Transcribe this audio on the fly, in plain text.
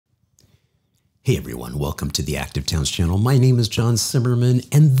Hey everyone, welcome to the Active Towns channel. My name is John Simmerman,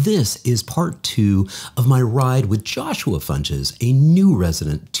 and this is part 2 of my ride with Joshua Funches, a new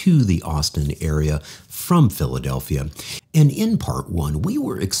resident to the Austin area from Philadelphia. And in part 1, we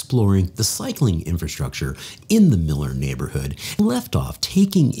were exploring the cycling infrastructure in the Mueller neighborhood, and left off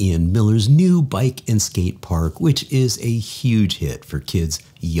taking in Mueller's new bike and skate park, which is a huge hit for kids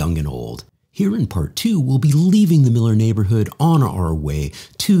young and old. Here in part 2, we'll be leaving the Mueller neighborhood on our way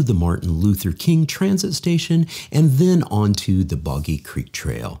to the Martin Luther King transit station and then onto the Boggy Creek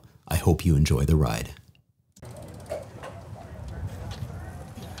Trail. I hope you enjoy the ride.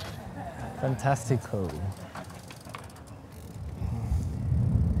 Fantastico.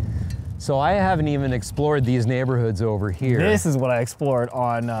 So I haven't even explored these neighborhoods over here. This is what I explored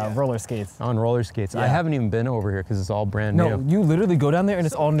on roller skates. On roller skates. Yeah. I haven't even been over here because it's all brand new. No, you literally go down there and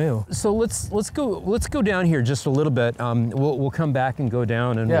it's all new. So let's go down here just a little bit. We'll come back and go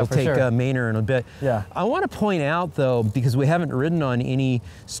down, and we'll take Manor in a bit. Yeah. I want to point out though, because we haven't ridden on any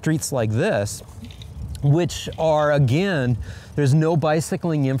streets like this, which are, again, there's no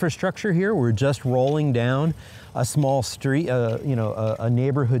bicycling infrastructure here. We're just rolling down a small street, a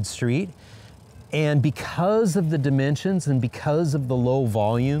neighborhood street. And because of the dimensions and because of the low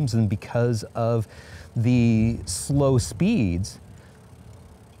volumes and because of the slow speeds,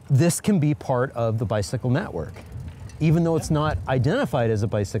 this can be part of the bicycle network. Even though it's not identified as a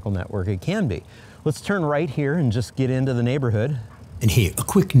bicycle network, it can be. Let's turn right here and just get into the neighborhood. And hey, a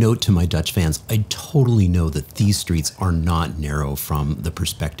quick note to my Dutch fans. I totally know that these streets are not narrow from the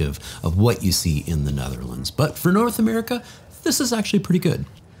perspective of what you see in the Netherlands. But for North America, this is actually pretty good.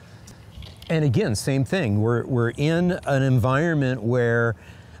 And again, same thing. We're in an environment where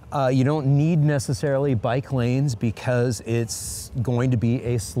you don't need necessarily bike lanes because it's going to be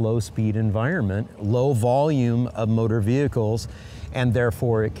a slow speed environment, low volume of motor vehicles, and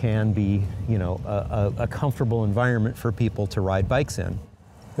therefore it can be, a comfortable environment for people to ride bikes in.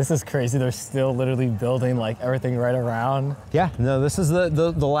 This is crazy. They're still literally building like everything right around. Yeah, no, this is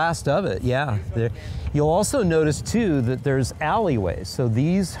the last of it, yeah. You'll also notice too that there's alleyways. So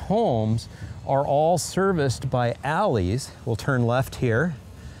these homes are all serviced by alleys. We'll turn left here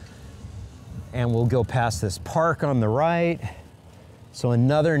and we'll go past this park on the right. So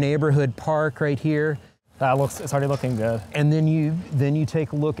another neighborhood park right here. It's already looking good. And then you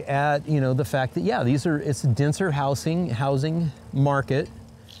take a look at, the fact that, yeah, it's a denser housing market.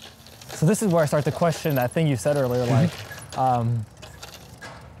 So this is where I start to question that thing you said earlier, like,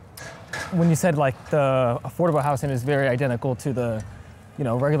 when you said like the affordable housing is very identical to the,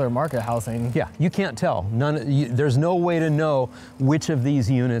 regular market housing. Yeah, you can't tell. There's no way to know which of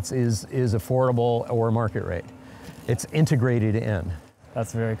these units is affordable or market rate. It's integrated in.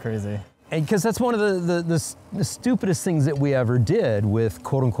 That's very crazy. And because that's one of the stupidest things that we ever did with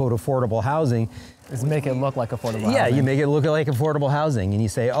quote unquote affordable housing. Is make it look like affordable housing. Yeah, you make it look like affordable housing and you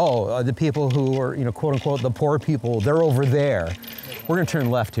say, oh, the people who are, quote unquote, the poor people, they're over there. We're gonna turn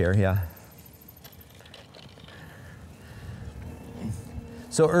left here, yeah.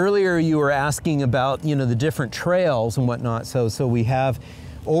 So earlier you were asking about, the different trails and whatnot. So we have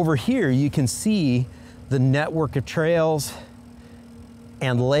over here, you can see the network of trails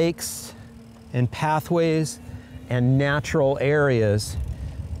and lakes and pathways and natural areas.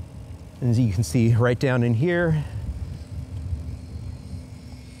 As you can see right down in here.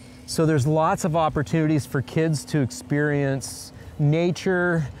 So there's lots of opportunities for kids to experience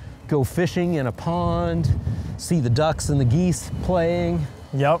nature, go fishing in a pond, see the ducks and the geese playing.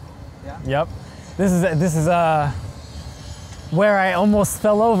 Yep. Yeah. Yep. This is where I almost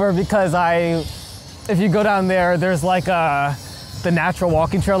fell over because if you go down there, there's like the natural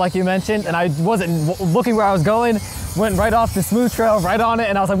walking trail like you mentioned, and I wasn't looking where I was going, went right off the smooth trail, right on it,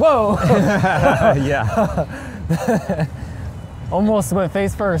 and I was like, whoa. Yeah. Almost went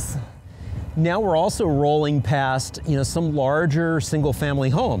face first. Now we're also rolling past, some larger single family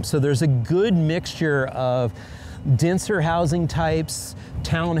homes. So there's a good mixture of denser housing types,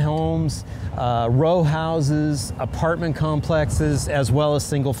 townhomes, row houses, apartment complexes, as well as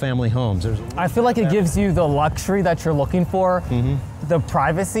single family homes. I feel like it gives you the luxury that you're looking for, the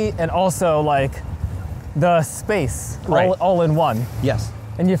privacy, and also like the space, right, all in one. Yes.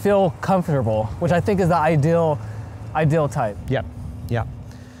 And you feel comfortable, which I think is the ideal type. Yep, yeah.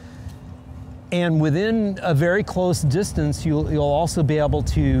 And within a very close distance, you'll also be able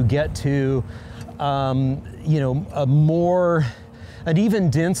to get to, an even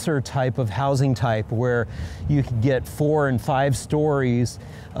denser type of housing type where you could get 4 and 5 stories,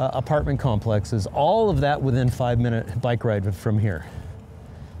 apartment complexes, all of that within 5-minute bike ride from here.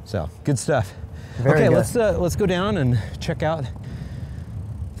 So good stuff. Very okay, good. let's go down and check out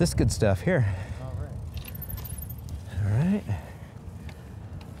this good stuff here. right.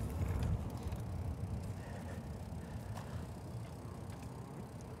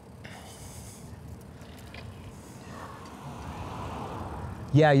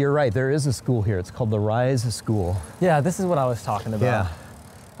 Yeah, you're right. There is a school here. It's called the Rise School. Yeah, this is what I was talking about. Yeah.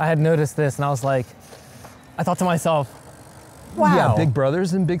 I had noticed this and I was like, I thought to myself, wow. Yeah, Big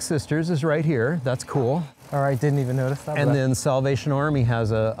Brothers and Big Sisters is right here. That's cool. All right, didn't even notice that. And then Salvation Army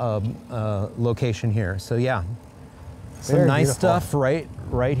has a location here. So yeah, some Very nice beautiful. stuff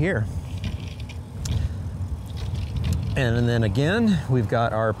right here. And then again, we've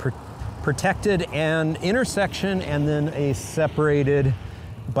got our protected and intersection, and then a separated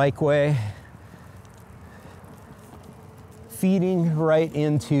bikeway feeding right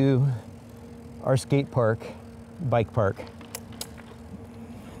into our skate park, bike park.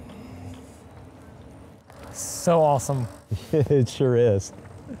 So awesome. It sure is.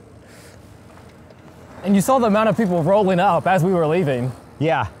 And you saw the amount of people rolling up as we were leaving.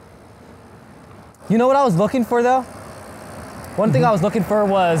 Yeah. You know what I was looking for though? One thing I was looking for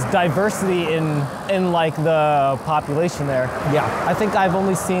was diversity in like the population there. Yeah. I think I've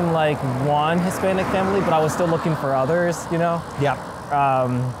only seen like one Hispanic family, but I was still looking for others, you know? Yeah.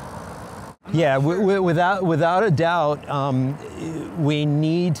 Yeah, without a doubt, we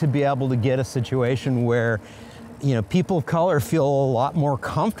need to be able to get a situation where, you know, people of color feel a lot more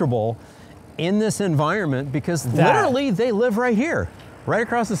comfortable in this environment because literally they live right here, right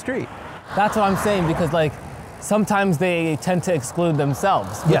across the street. That's what I'm saying, because like sometimes they tend to exclude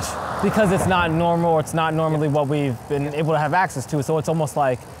themselves. Yes. Because it's not normal, it's not normally what we've been able to have access to. So it's almost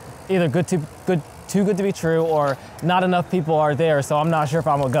like either too good to be true, or not enough people are there, so I'm not sure if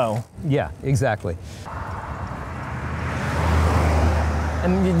I'm gonna go. Yeah, exactly.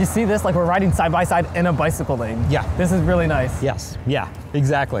 And you see this, like we're riding side by side in a bicycle lane. Yeah. This is really nice. Yes, yeah,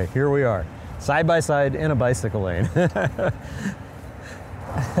 exactly. Here we are, side by side in a bicycle lane.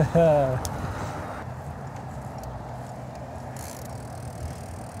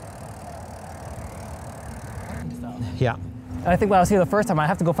 Yeah. And I think when I was here the first time, I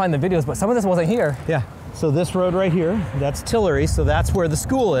have to go find the videos, but some of this wasn't here. Yeah. So this road right here, that's Tillery, so that's where the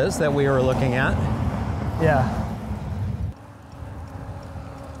school is that we were looking at. Yeah.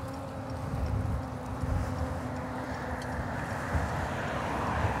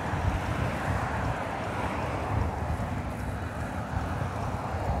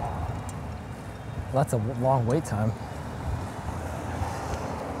 Well, that's a long wait time.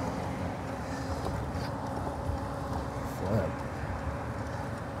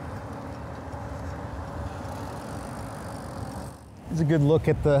 It's a good look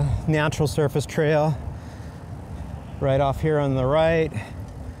at the natural surface trail right off here on the right.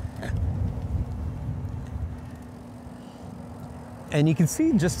 And you can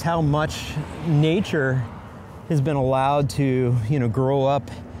see just how much nature has been allowed to, you know, grow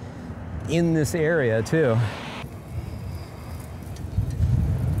up in this area too.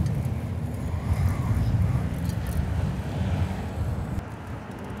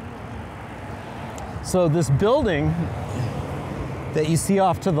 So this building that you see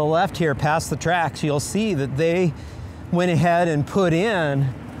off to the left here past the tracks, you'll see that they went ahead and put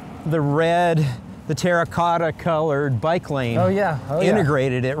in the terracotta colored bike lane. Oh yeah.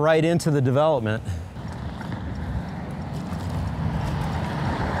 Integrated it right into the development.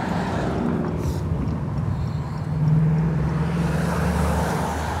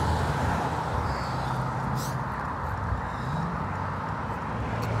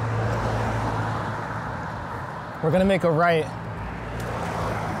 We're gonna make a right.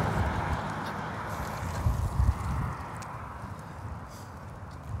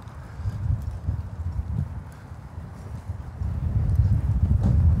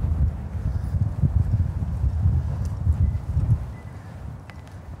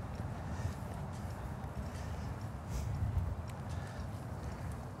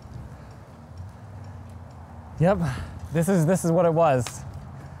 Yep, this is what it was.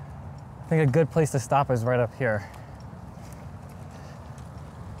 I think a good place to stop is right up here.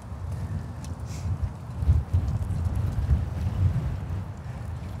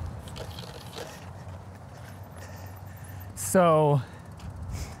 So,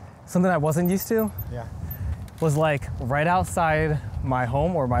 something I wasn't used to was like right outside my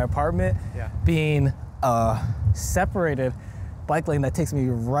home or my apartment being a separated bike lane that takes me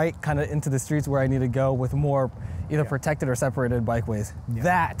right kind of into the streets where I need to go with more either protected or separated bikeways.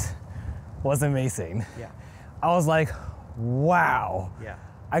 That was amazing. I was like, wow.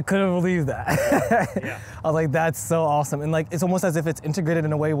 I couldn't believe that. I was like, that's so awesome. And like, it's almost as if it's integrated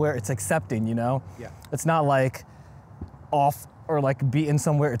in a way where it's accepting, you know? It's not like off or like beaten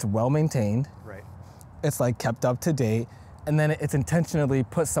somewhere. It's well maintained. It's like kept up to date. and then it's intentionally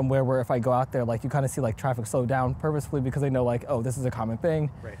put somewhere where if I go out there, like you kind of see like traffic slow down purposefully because they know like, oh, this is a common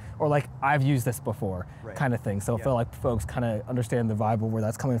thing, Right. or like I've used this before, Right. kind of thing. So I feel like folks kind of understand the vibe of where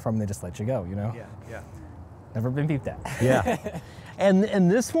that's coming from, and they just let you go, you know? Yeah. Never been beeped at. Yeah.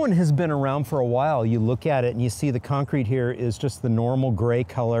 And this one has been around for a while. You look at it and you see the concrete here is just the normal gray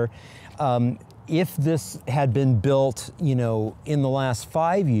color. If this had been built, you know, in the last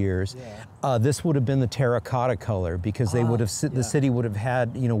 5 years, this would have been the terracotta color because they would have, the city would have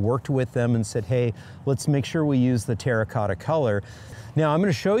had, you know, worked with them and said, hey, let's make sure we use the terracotta color. Now I'm going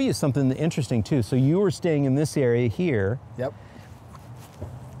to show you something interesting too. So you were staying in this area here. Yep.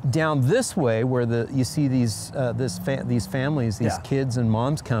 Down this way, where you see these these families, these kids and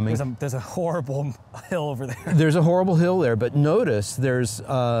moms coming. There's a horrible hill over there. There's a horrible hill there, but notice there's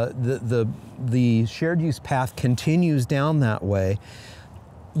the shared use path continues down that way.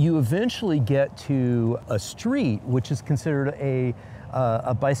 You eventually get to a street which is considered a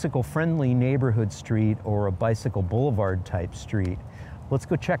bicycle-friendly neighborhood street or a bicycle boulevard type street. Let's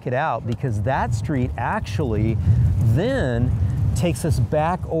go check it out because that street actually then takes us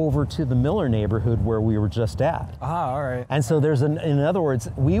back over to the Mueller neighborhood where we were just at. Ah, all right. And so there's in other words,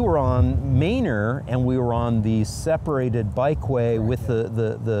 we were on Manor and we were on the separated bikeway with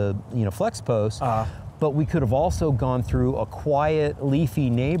the you know, flex post. But we could have also gone through a quiet, leafy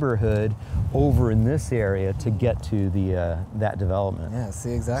neighborhood over in this area to get to the that development. Yeah,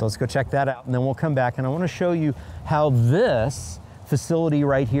 see, exactly. So let's go check that out, and then we'll come back, and I want to show you how this facility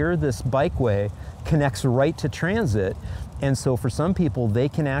right here, this bikeway, connects right to transit. And so for some people, they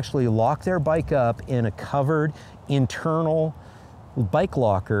can actually lock their bike up in a covered internal bike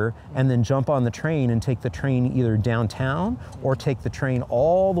locker and then jump on the train and take the train either downtown or take the train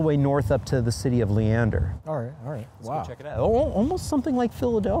all the way north up to the city of Leander. All right, all right. Let's Wow. go check it out. Almost something like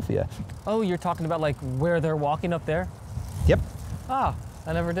Philadelphia. Oh, you're talking about like where they're walking up there? Yep. Ah,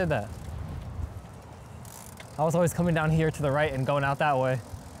 I never did that. I was always coming down here to the right and going out that way.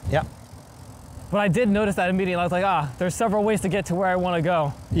 Yep. But I did notice that immediately. I was like, there's several ways to get to where I want to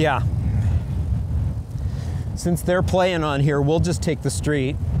go. Yeah. Since they're playing on here, we'll just take the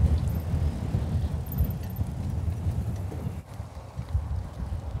street.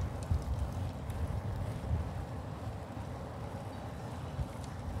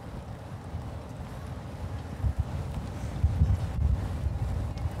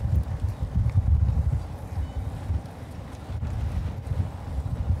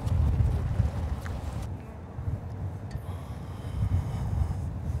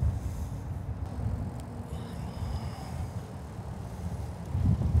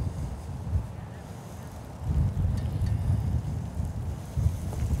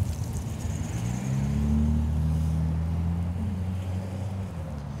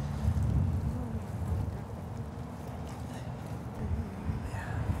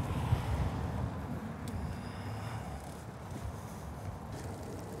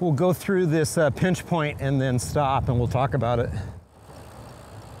 We'll go through this pinch point and then stop and we'll talk about it.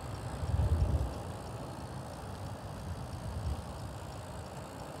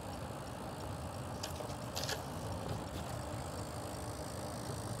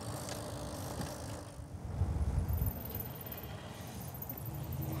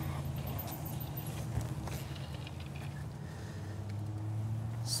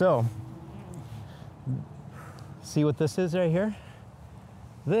 So, see what this is right here?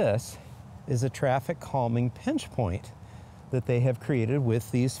 This is a traffic calming pinch point that they have created with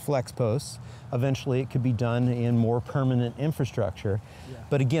these flex posts. Eventually it could be done in more permanent infrastructure. Yeah.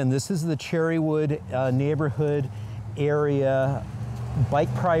 But again, this is the Cherrywood neighborhood area,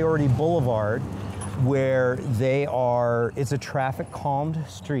 Bike Priority Boulevard, where it's a traffic calmed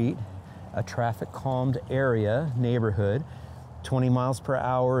street, a traffic calmed area, neighborhood. 20 miles per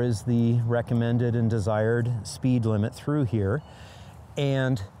hour is the recommended and desired speed limit through here.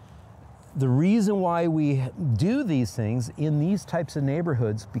 And the reason why we do these things in these types of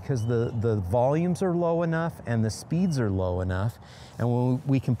neighborhoods, because the volumes are low enough and the speeds are low enough, and when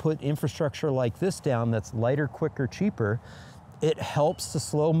we can put infrastructure like this down that's lighter, quicker, cheaper, it helps to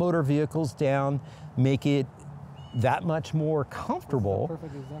slow motor vehicles down, make it that much more comfortable.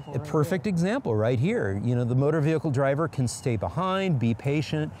 A perfect example right here. You know, the motor vehicle driver can stay behind, be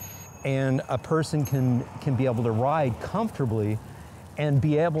patient, and a person can be able to ride comfortably and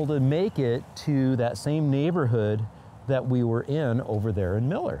be able to make it to that same neighborhood that we were in over there in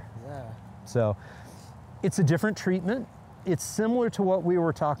Mueller. Yeah. So it's a different treatment. It's similar to what we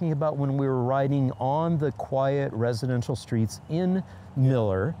were talking about when we were riding on the quiet residential streets in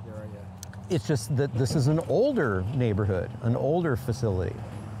Mueller. You're right, yeah. It's just that this is an older neighborhood, an older facility.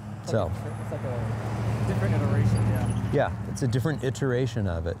 It's like a different iteration, yeah. Yeah, it's a different iteration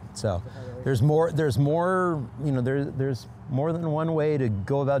of it. So there's more, you know, there's more than one way to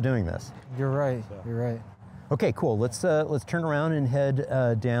go about doing this. You're right, you're right. Okay, cool. Let's turn around and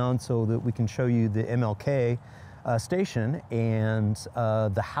head down so that we can show you the MLK station and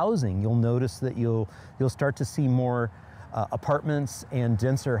the housing. You'll notice that you'll start to see more apartments and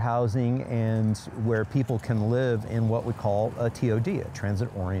denser housing, and where people can live in what we call a TOD, a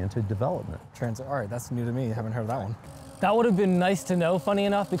transit-oriented development. Transit, all right, that's new to me. I haven't heard of that one. That would have been nice to know, funny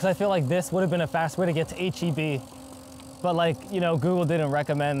enough, because I feel like this would have been a fast way to get to HEB. But like, you know, Google didn't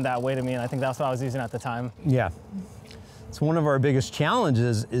recommend that way to me, and I think that's what I was using at the time. Yeah. It's one of our biggest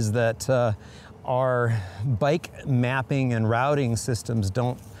challenges is that our bike mapping and routing systems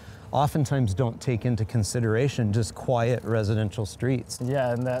oftentimes don't take into consideration just quiet residential streets.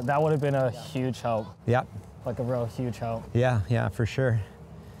 Yeah, and that would have been a huge help. Yeah. Like a real huge help. Yeah, for sure.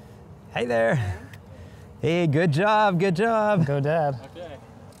 Hey there. Hey, good job, good job. Go Dad. Okay.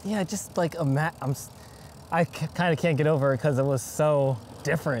 Yeah, just like I kind of can't get over it because it was so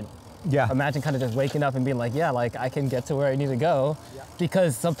different. Yeah. Imagine kind of just waking up and being like, yeah, like I can get to where I need to go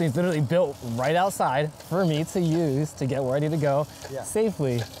because something's literally built right outside for me to use to get where I need to go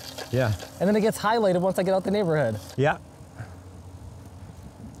safely. Yeah. And then it gets highlighted once I get out the neighborhood. Yeah.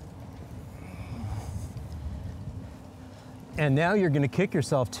 And now you're going to kick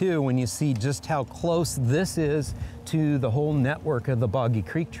yourself too when you see just how close this is to the whole network of the Boggy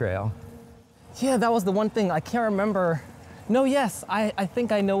Creek Trail. Yeah, that was the one thing I can't remember. No, yes, I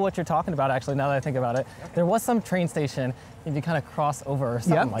think I know what you're talking about actually, now that I think about it. Okay. There was some train station and you kind of cross over or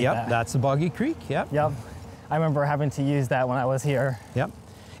something like that. Yep, that's the Boggy Creek, yep. Yep, I remember having to use that when I was here. Yep,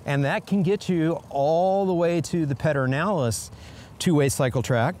 and that can get you all the way to the Pedernales two-way cycle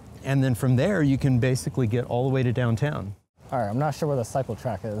track, and then from there you can basically get all the way to downtown. All right, I'm not sure where the cycle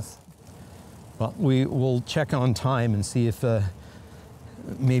track is. Well, we'll check on time and see if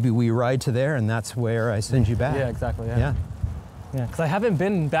maybe we ride to there and that's where I send you back. Yeah, exactly, yeah. Yeah, because I haven't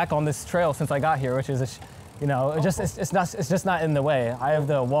been back on this trail since I got here, which is, you know, it's just not in the way. I have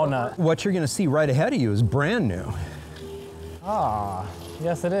the walnut. What you're going to see right ahead of you is brand new. Ah,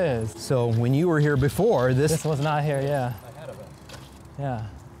 yes it is. So when you were here before, this was not here, yeah. Ahead of it. Yeah,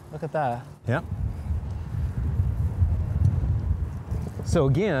 look at that. Yep. So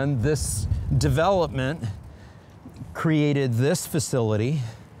again, this development created this facility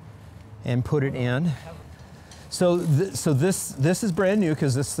and put it in. So this is brand new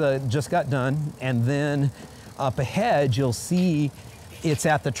because this just got done, and then up ahead you'll see it's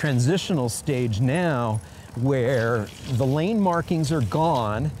at the transitional stage now where the lane markings are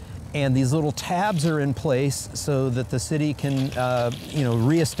gone and these little tabs are in place so that the city can you know,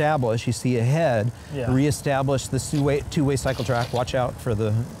 reestablish, you see ahead, reestablish the two-way cycle track. Watch out for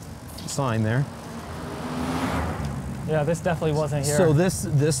the sign there. Yeah, this definitely wasn't here. So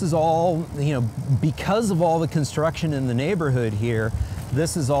this is all, you know, because of all the construction in the neighborhood here,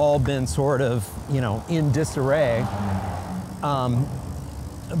 this has all been sort of, you know, in disarray.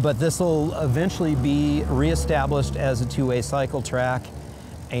 But this will eventually be reestablished as a two-way cycle track,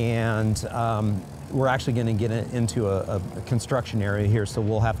 and we're actually going to get into a construction area here, so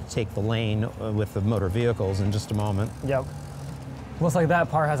we'll have to take the lane with the motor vehicles in just a moment. Yep. Looks like that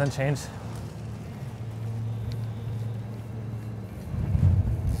part hasn't changed.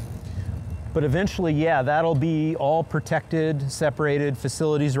 But eventually, yeah, that'll be all protected, separated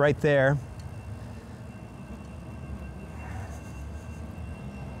facilities right there.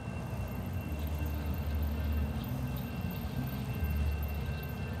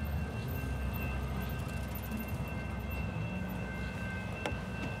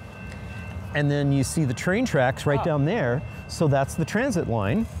 And then you see the train tracks right down there. So that's the transit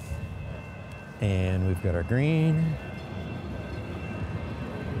line. And we've got our green.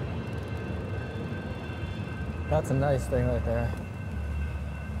 That's a nice thing right there.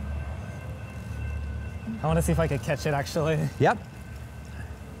 I want to see if I could catch it actually. Yep.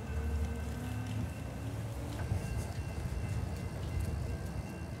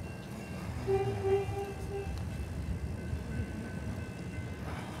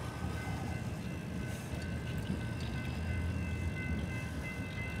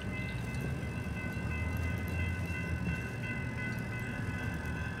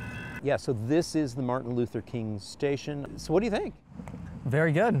 Yeah, so this is the Martin Luther King station. So what do you think?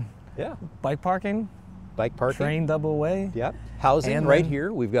 Very good. Yeah. Bike parking. Bike parking. Train double way. Yep. Housing and right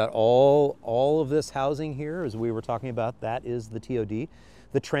here. We've got all of this housing here, as we were talking about. That is the TOD.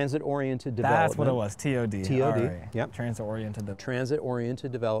 the transit-oriented development. That's what it was, TOD. TOD, All right. yep. Transit-oriented.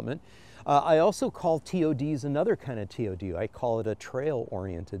 Transit-oriented development. I also call TODs another kind of TOD. I call it a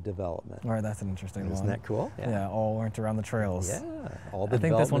trail-oriented development. All right, that's an interesting one. Isn't that cool? Yeah, all oriented around the trails. Yeah, all the I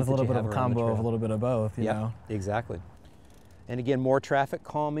think this one is a little bit of a development that you have around the combo of a trail. little bit of both, you Yeah, know? exactly. And again, more traffic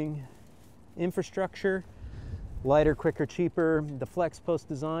calming infrastructure, lighter, quicker, cheaper. The flex post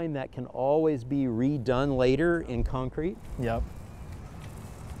design that can always be redone later in concrete. Yep.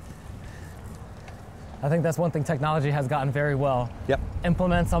 I think that's one thing technology has gotten very well. Yep.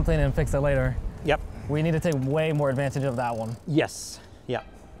 Implement something and fix it later. Yep. We need to take way more advantage of that one. Yes. Yeah.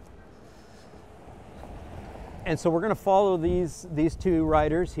 And so we're going to follow these two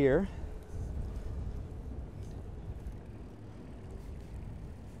riders here.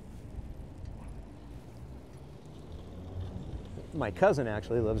 My cousin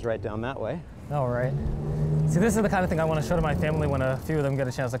actually lives right down that way. All right. See, this is the kind of thing I want to show to my family when a few of them get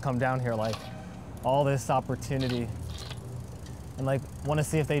a chance to come down here, like all this opportunity. And like want to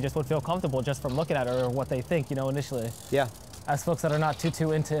see if they just would feel comfortable just from looking at it or what they think, you know, initially. Yeah. As folks that are not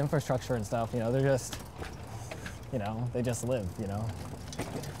too into infrastructure and stuff, you know, they're just, you know, they just live, you know,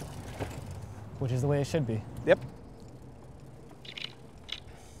 which is the way it should be. Yep.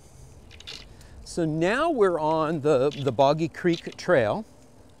 So now we're on the Boggy Creek Trail.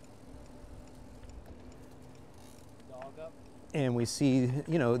 And we see,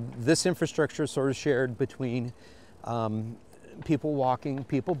 you know, this infrastructure is sort of shared between people walking,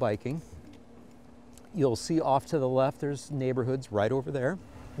 people biking. You'll see off to the left, there's neighborhoods right over there.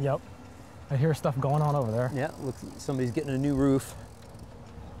 Yep. I hear stuff going on over there. Yeah, looks like somebody's getting a new roof.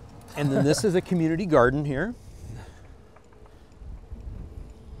 And then this is a community garden here.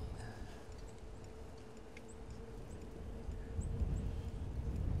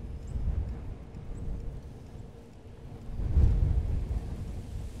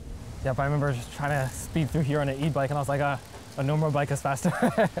 Yep, I remember just trying to speed through here on an e-bike and I was like, a normal bike is faster.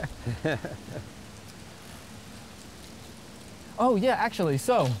 Oh yeah, actually,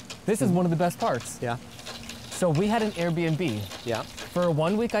 so this is one of the best parts. Yeah. So we had an Airbnb. Yeah. For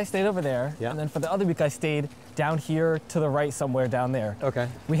 1 week I stayed over there, Yeah. and then for the other week I stayed down here to the right somewhere down there. Okay.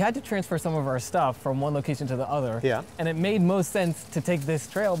 We had to transfer some of our stuff from one location to the other. Yeah. And it made most sense to take this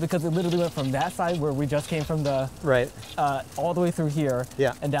trail because it literally went from that side where we just came from the Right. all the way through here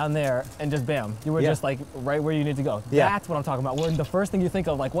Yeah. and down there and just bam, you were Yeah. just like right where you need to go. Yeah. That's what I'm talking about. When the first thing you think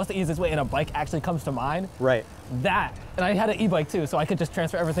of, like what's the easiest way, and a bike actually comes to mind. Right. That, and I had an e-bike too, so I could just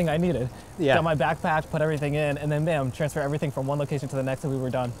transfer everything I needed. Yeah. Got my backpack, put everything in, and then bam, transfer everything from one location to the next, and we were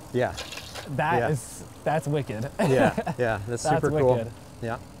done. Yeah. That's wicked. Yeah. Yeah. That's super cool. Wicked.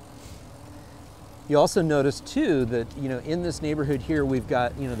 Yeah. You also notice too that, you know, in this neighborhood here, we've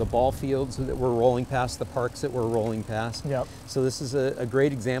got, you know, the ball fields that we're rolling past, the parks that we're rolling past. Yep. So this is a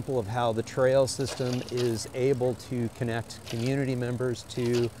great example of how the trail system is able to connect community members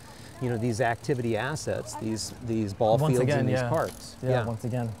to, you know, these activity assets, these ball Once fields again, and these yeah. parks. Yeah, once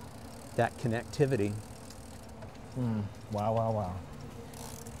again. That connectivity. Wow, wow, wow.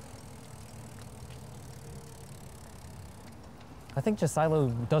 I think just silo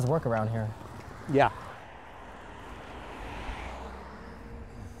does work around here. Yeah.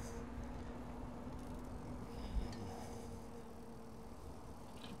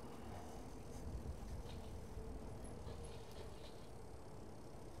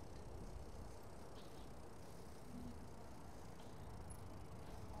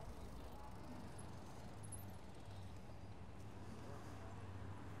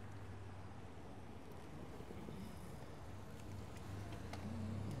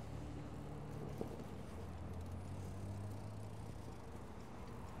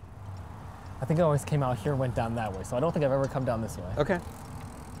 I think I always came out here and went down that way, so I don't think I've ever come down this way. Okay.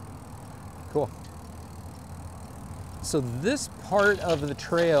 Cool. So this part of the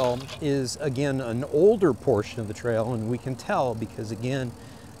trail is, again, an older portion of the trail, and we can tell because, again,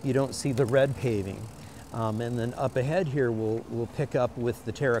 you don't see the red paving. And then up ahead here, we'll pick up with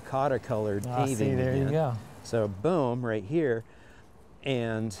the terracotta colored paving. See, there again. you go. So boom, right here.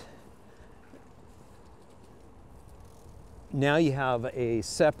 And now you have a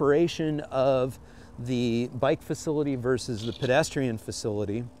separation of the bike facility versus the pedestrian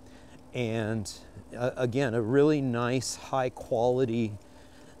facility. And again, a really nice, high quality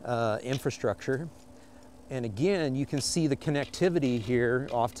infrastructure. And again, you can see the connectivity here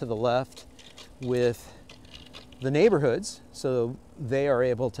off to the left with the neighborhoods. So they are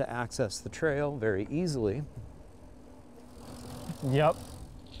able to access the trail very easily. Yep.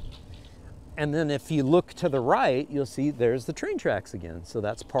 And then if you look to the right, you'll see there's the train tracks again. So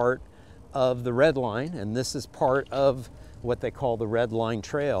that's part of the Red Line, and this is part of what they call the Red Line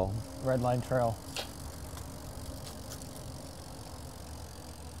Trail. Red Line Trail.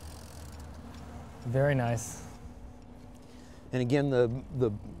 Very nice. And again,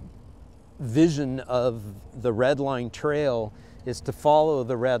 the vision of the Red Line Trail is to follow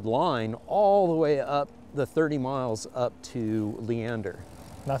the Red Line all the way up the 30 miles up to Leander,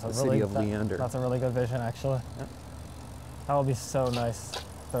 That's the city of Leander. That's a really good vision, actually. Yep. That would be so nice.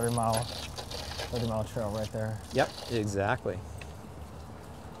 30 mile trail right there. Yep, exactly.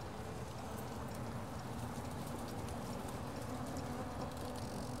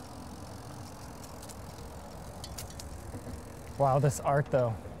 Wow, this art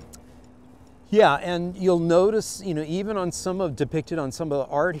though. Yeah, and you'll notice, you know, even on depicted on some of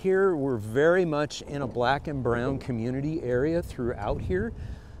the art here, we're very much in a black and brown community area throughout here.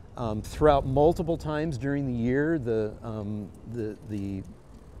 Throughout multiple times during the year, the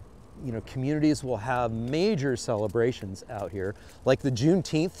communities will have major celebrations out here. Like the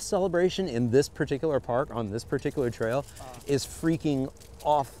Juneteenth celebration in this particular park, on this particular trail, is freaking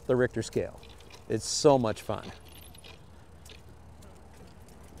off the Richter scale. It's so much fun.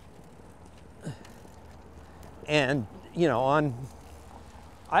 And, you know,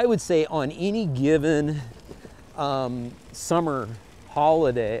 I would say on any given summer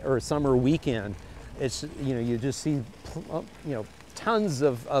holiday or summer weekend, it's, you know, you just see, tons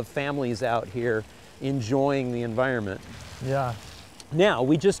of families out here enjoying the environment. Yeah. Now,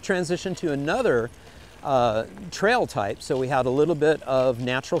 we just transitioned to another trail type. So we had a little bit of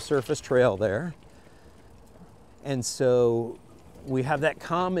natural surface trail there. And so we have that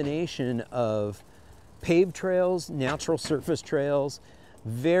combination of paved trails, natural surface trails,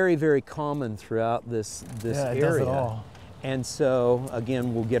 very, very common throughout this Yeah, it area. does it all. And so,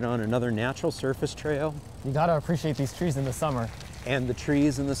 again, we'll get on another natural surface trail. You gotta appreciate these trees in the summer. And the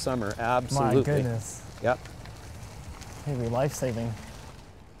trees in the summer, absolutely. My goodness. Yep. Maybe life-saving.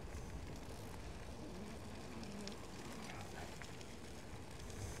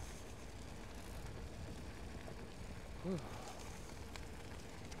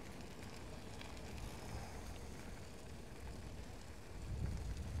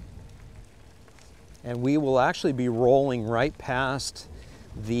 And we will actually be rolling right past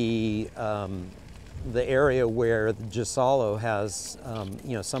the area where the Gisalo has,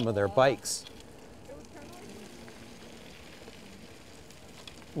 some of their bikes,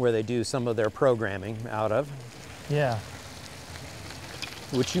 where they do some of their programming out of. Yeah.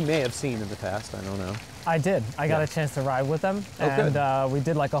 Which you may have seen in the past, I don't know. I did. I got a chance to ride with them, Oh, good. and we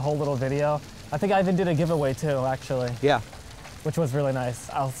did like a whole little video. I think I even did a giveaway too, actually. Yeah. Which was really nice.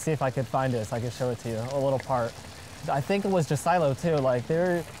 I'll see if I could find it so I can show it to you, a little part. I think it was Gisilo too, like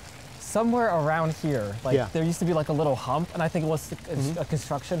they're somewhere around here. Like there used to be like a little hump, and I think it was a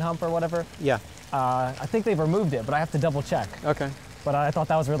construction hump or whatever. Yeah. I think they've removed it, but I have to double check. Okay. But I thought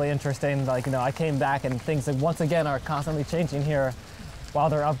that was really interesting. Like, you know, I came back and things once again are constantly changing here while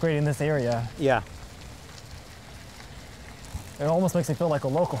they're upgrading this area. Yeah. It almost makes me feel like a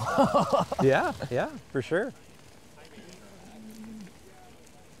local. Yeah, for sure.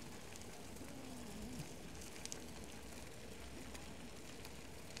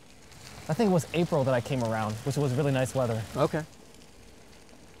 I think it was April that I came around, which was really nice weather. Okay.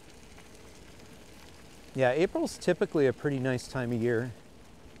 Yeah, April's typically a pretty nice time of year.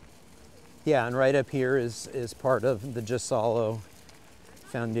 Yeah, and right up here is part of the Gisalo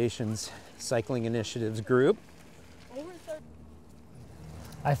Foundation's Cycling Initiatives group.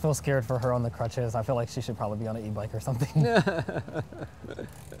 I feel scared for her on the crutches. I feel like she should probably be on an e-bike or something.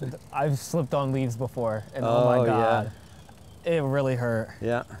 I've slipped on leaves before, and oh my God, it really hurt.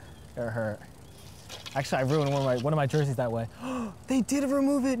 Yeah. It hurt. Actually, I ruined one of my jerseys that way. They did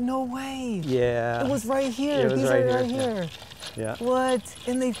remove it, no way. Yeah. It was right here. It was These right are right here. here. Yeah. What?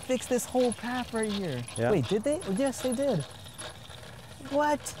 And they fixed this whole path right here. Yeah. Wait, did they? Yes, they did.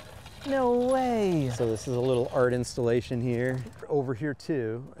 What? No way. So this is a little art installation here. Over here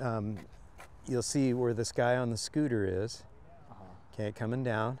too, you'll see where this guy on the scooter is. Okay, coming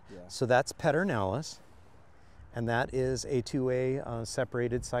down. Yeah. So that's Pedernales, and that is a two-way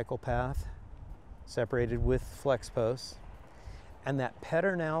separated cycle path, separated with flex posts. And that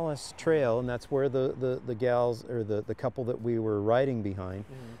Pedernales trail, and that's where the gals, or the couple that we were riding behind,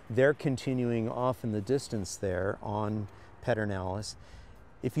 they're continuing off in the distance there on Pedernales.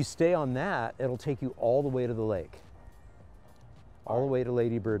 If you stay on that, it'll take you all the way to the lake. All the way to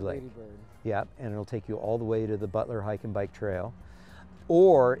Lady Bird Lake. Lady Bird. Yep, and it'll take you all the way to the Butler Hike and Bike Trail.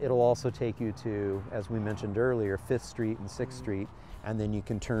 Or it'll also take you to, as we mentioned earlier, 5th Street and 6th Street, and then you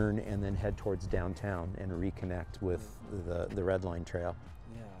can turn and then head towards downtown and reconnect with the Red Line Trail.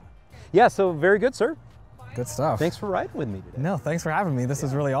 Yeah, so very good, sir. Good stuff. Thanks for riding with me today. No, thanks for having me. This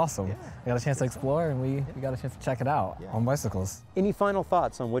was really awesome. We got a chance to explore, and we got a chance to check it out on bicycles. Any final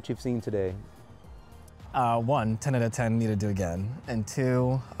thoughts on what you've seen today? 1, 10 out of 10, need to do again. And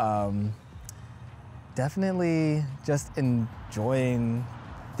 2, definitely just enjoying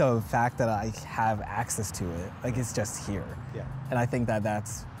the fact that I have access to it. Like, it's just here. Yeah. And I think that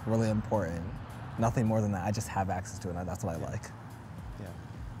that's really important. Nothing more than that. I just have access to it, and that's what I like. Yeah.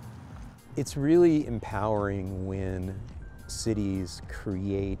 It's really empowering when cities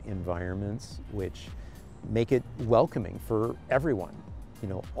create environments which make it welcoming for everyone. You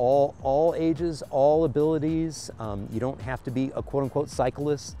know, all ages, all abilities. You don't have to be a quote-unquote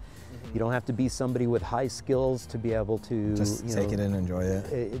cyclist. You don't have to be somebody with high skills to be able to just take it in and enjoy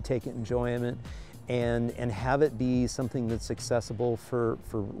it. Take it enjoyment, and have it be something that's accessible for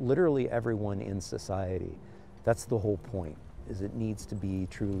literally everyone in society. That's the whole point. Is it needs to be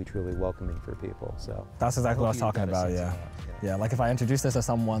truly, truly welcoming for people. So that's exactly what I was talking about. Yeah. Like, if I introduce this to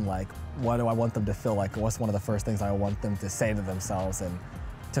someone, like, what do I want them to feel like? What's one of the first things I want them to say to themselves? And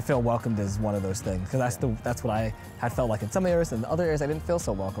to feel welcomed is one of those things, because that's what I had felt like in some areas, and in other areas I didn't feel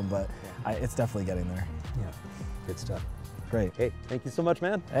so welcome, but it's definitely getting there. Yeah, good stuff. Great. Hey, thank you so much,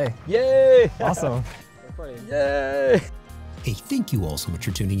 man. Hey. Yay! Awesome. Yay! Hey, thank you all so much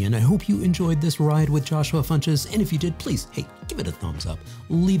for tuning in. I hope you enjoyed this ride with Joshua Funches. And if you did, please, hey, give it a thumbs up,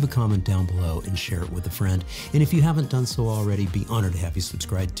 leave a comment down below, and share it with a friend. And if you haven't done so already, be honored to have you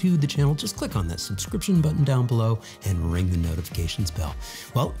subscribe to the channel. Just click on that subscription button down below and ring the notifications bell.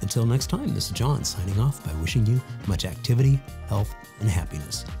 Well, until next time, this is John signing off by wishing you much activity, health, and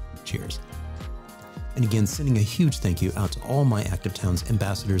happiness. Cheers. And again, sending a huge thank you out to all my Active Towns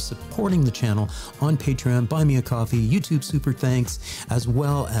ambassadors supporting the channel on Patreon, Buy Me a Coffee, YouTube Super Thanks, as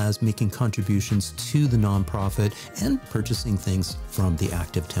well as making contributions to the nonprofit and purchasing things from the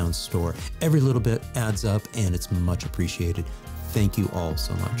Active Towns store. Every little bit adds up, and it's much appreciated. Thank you all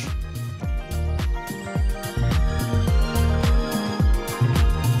so much.